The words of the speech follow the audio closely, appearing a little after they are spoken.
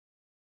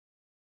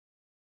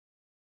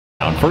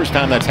First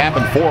time that's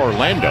happened for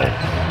Orlando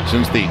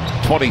since the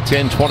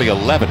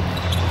 2010-2011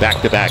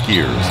 back-to-back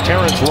years.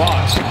 Terrence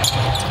Ross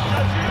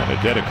and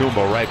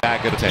Antetokounmpo right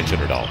back at attention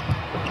at all.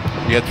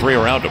 He had three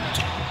around him.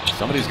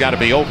 Somebody's got to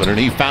be open, and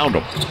he found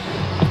him.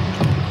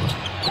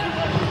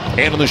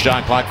 And on the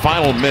shot clock,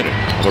 final minute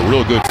of a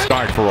real good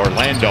start for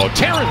Orlando.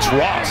 Terrence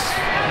Ross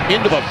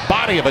into the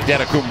body of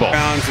Antetokounmpo.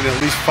 And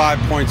at least 5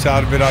 points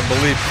out of it, I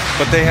believe.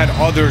 But they had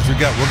others. We're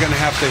going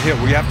to have to hit.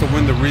 We have to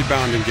win the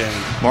rebounding game.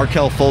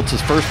 Markelle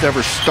Fultz's first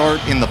ever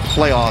start in the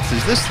playoffs.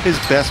 Is this his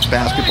best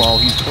basketball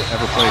he's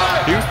ever played?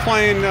 He was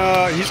playing,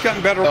 he's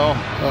gotten better.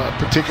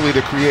 Particularly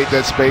to create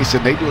that space,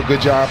 and they do a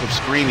good job of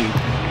screening.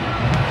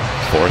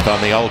 Fourth on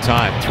the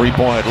all-time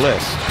three-point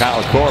list.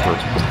 Kyle Korver,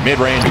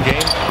 mid-range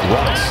game.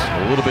 Ross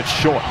a little bit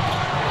short.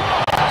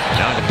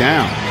 Knock it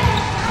down.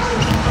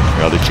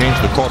 Well, they changed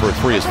the Korver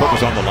three. His foot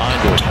was on the line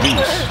to a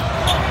deuce.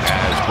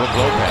 As Brook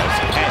Lopez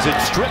has it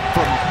stripped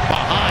from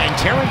behind.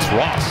 Terrence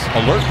Ross,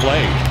 alert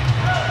play.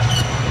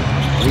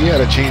 We had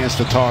a chance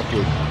to talk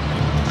with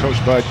Coach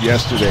Bud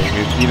yesterday.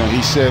 And,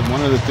 he said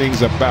one of the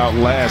things about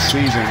last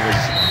season was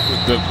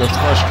the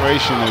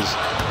frustration is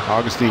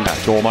Augustine.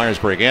 Joel Myers,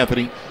 Greg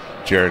Anthony,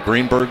 Jared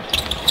Greenberg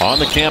on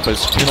the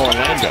campus in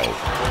Orlando.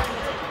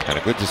 And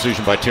a good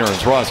decision by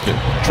Terrence Ross to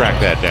track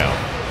that down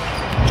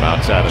from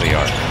outside of the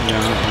arc.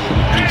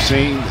 You've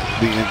seen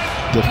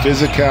the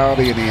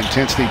physicality and the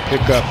intensity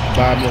pick up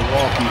by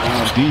Milwaukee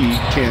on D.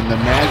 Can the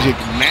Magic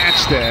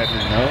match that?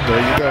 And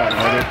there you go.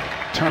 Another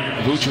turn.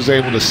 Vooch was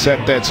able to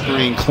set that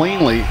screen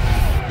cleanly,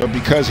 but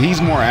because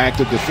he's more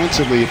active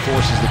defensively, it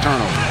forces the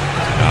turnover.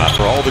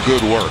 For all the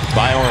good work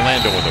by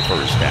Orlando in the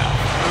first half.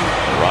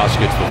 Ross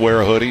gets the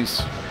wear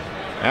hoodies.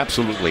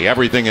 Absolutely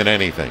everything and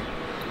anything.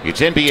 It's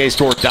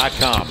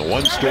NBAstore.com, the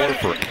one store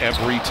for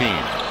every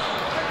team.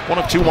 1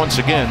 of 2 once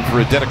again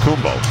for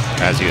Antetokounmpo,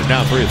 as he is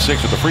now 3 of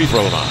 6 at the free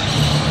throw line.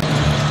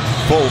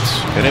 Fultz,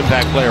 an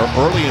impact player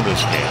early in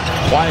this game,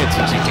 quiet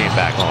since he came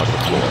back onto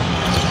the floor.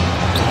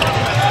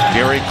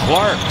 Gary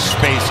Clark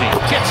spacing,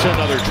 gets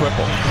another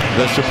triple.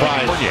 The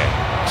surprise, Fournier.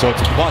 So it's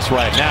a plus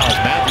right now as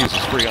Matthews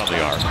is free on the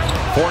arc.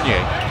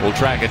 Fournier will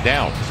track it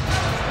down.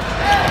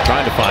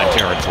 Trying to find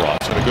Terrence Ross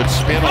and a good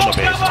spin on the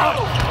baseline.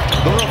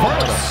 The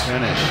reverse.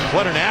 Finish.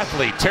 What an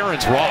athlete,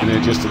 Terrence Ross. And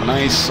then just a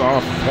nice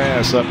soft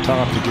pass up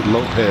top to get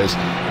Lopez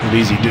an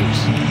easy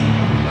deuce.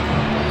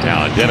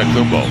 Now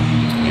Antetokounmpo,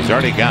 he's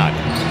already got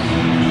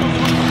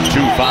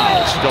 2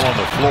 fouls still on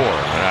the floor.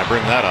 And I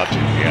bring that up to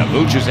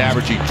Vooch is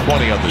averaging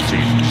 20 on the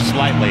season,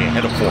 slightly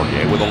ahead of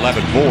Fournier with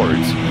 11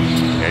 boards.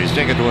 And he's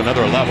taken to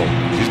another level.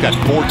 He's got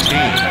 14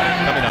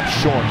 coming up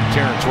short.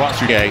 Terrence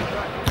Ross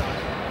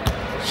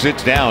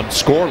sits down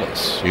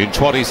scoreless in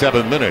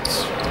 27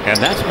 minutes. And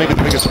that's maybe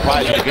the biggest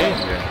surprise of the game.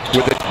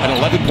 With an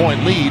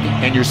 11-point lead,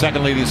 and your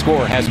second leading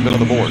scorer hasn't been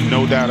on the board.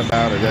 No doubt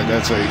about it.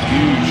 That's a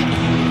huge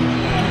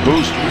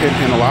boost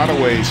in a lot of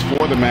ways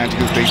for the Magic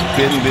because they've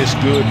been this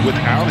good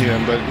without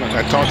him. But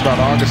I talked about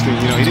Augustine.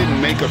 He didn't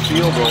make a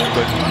field goal,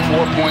 but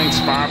 4 points,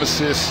 5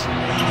 assists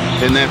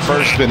in that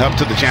first, been up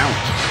to the challenge.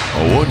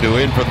 Owundo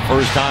in for the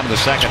first time in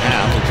the second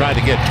half. They tried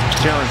to get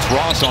Terrence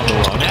Ross on the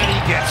run, and he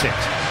gets it.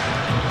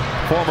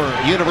 Former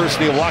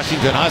University of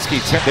Washington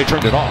Huskies, they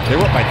turned it off. They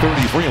were up by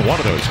 33 in one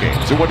of those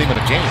games. It wasn't even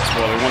a game.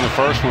 Well, they won the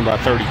first one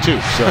by 32.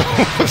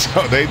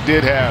 So they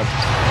did have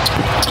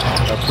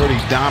a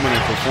pretty dominant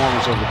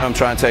performance over. I'm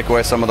trying to take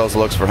away some of those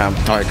looks for him.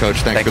 All right,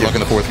 Coach. Thanks. Good luck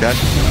in the fourth, guys.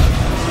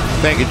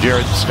 Thank you,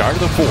 Jared. Start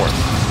of the fourth.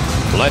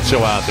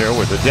 Bledsoe out there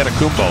with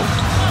Antetokounmpo.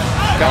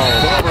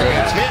 Korver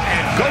gets hit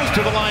and goes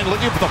to the line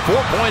looking for the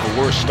 4-point. The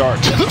worst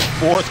start to the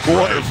fourth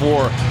quarter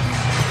for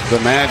the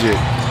Magic.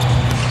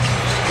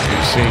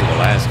 You see the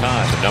last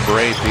time the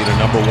number 8 beat a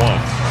number 1.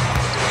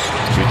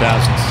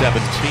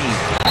 2017.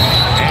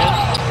 And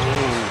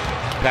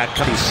Pat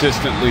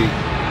consistently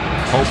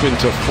hoping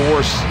to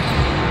force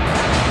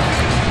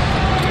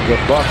the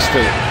Bucks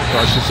to,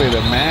 or I should say the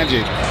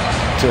Magic,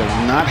 to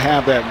not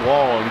have that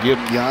wall and give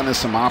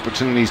Giannis some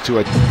opportunities to,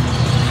 in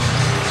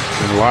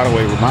a lot of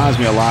ways, reminds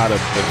me a lot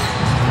of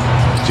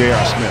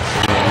J.R. Smith.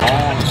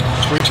 Long,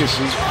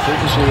 freakishly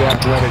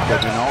athletic, but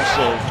then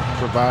also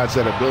provides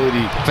that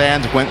ability.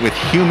 Fans went with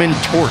Human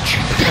Torch.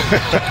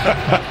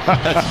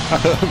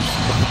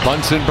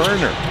 Bunsen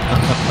burner.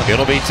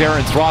 It'll be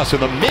Terrence Ross in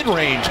the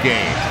mid-range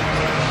game.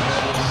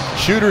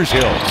 Shooter's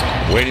Hill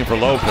waiting for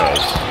Lopez.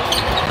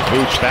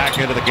 Vooch back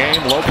into the game.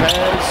 Lopez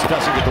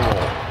doesn't get the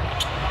roll.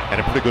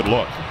 And a pretty good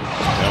look.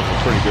 That was a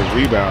pretty good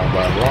rebound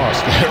by Ross.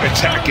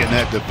 Attacking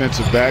that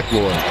defensive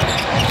backboard.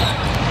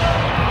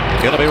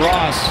 It'll be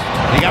Ross.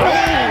 He got with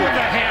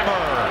the hammer.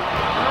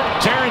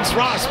 Terrence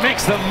Ross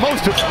makes the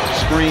most of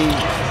screen,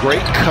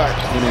 great cut,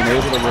 and then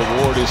able to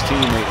reward his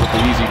teammate with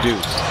the easy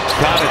deuce.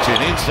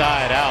 Connaughton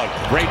inside out,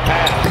 great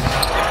pass.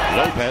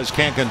 Lopez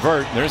can't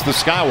convert. There's the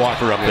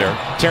Skywalker up there.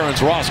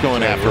 Terrence Ross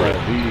going after it.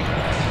 He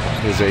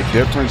is a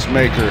difference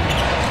maker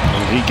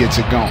when he gets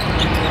it going.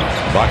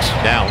 Bucks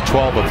now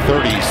 12 of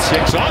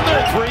 36 on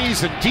their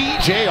threes, and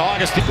DJ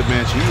Augustine. The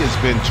bench, he has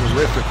been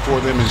terrific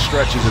for them in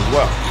stretches as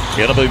well.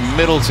 It'll be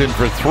Middleton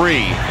for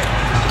 3.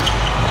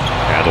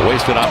 And the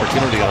wasted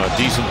opportunity on a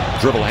decent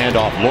dribble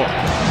handoff look.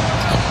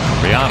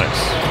 Giannis.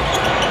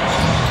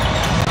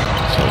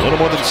 So a little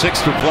more than 6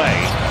 to play.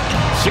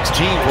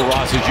 16 for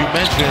Ross, as you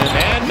mentioned,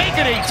 and make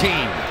it 18.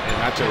 And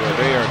I tell you,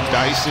 they are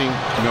dicing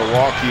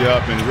Milwaukee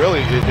up, and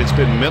really it's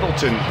been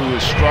Middleton who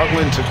is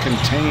struggling to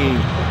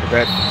contain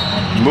that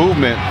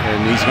movement,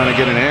 and he's going to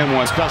get an and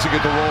one. Doesn't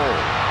get the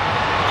roll.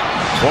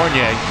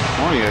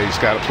 Fournier's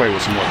got to play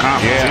with some more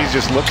confidence. Yeah. He's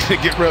just looking to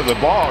get rid of the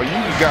ball. You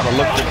got to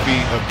look to be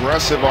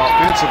aggressive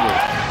offensively.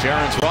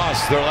 Terrence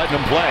Ross, they're letting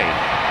him play.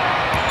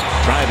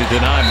 Trying to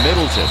deny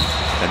Middleton.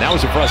 And that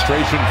was a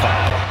frustration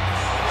foul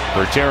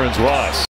for Terrence Ross.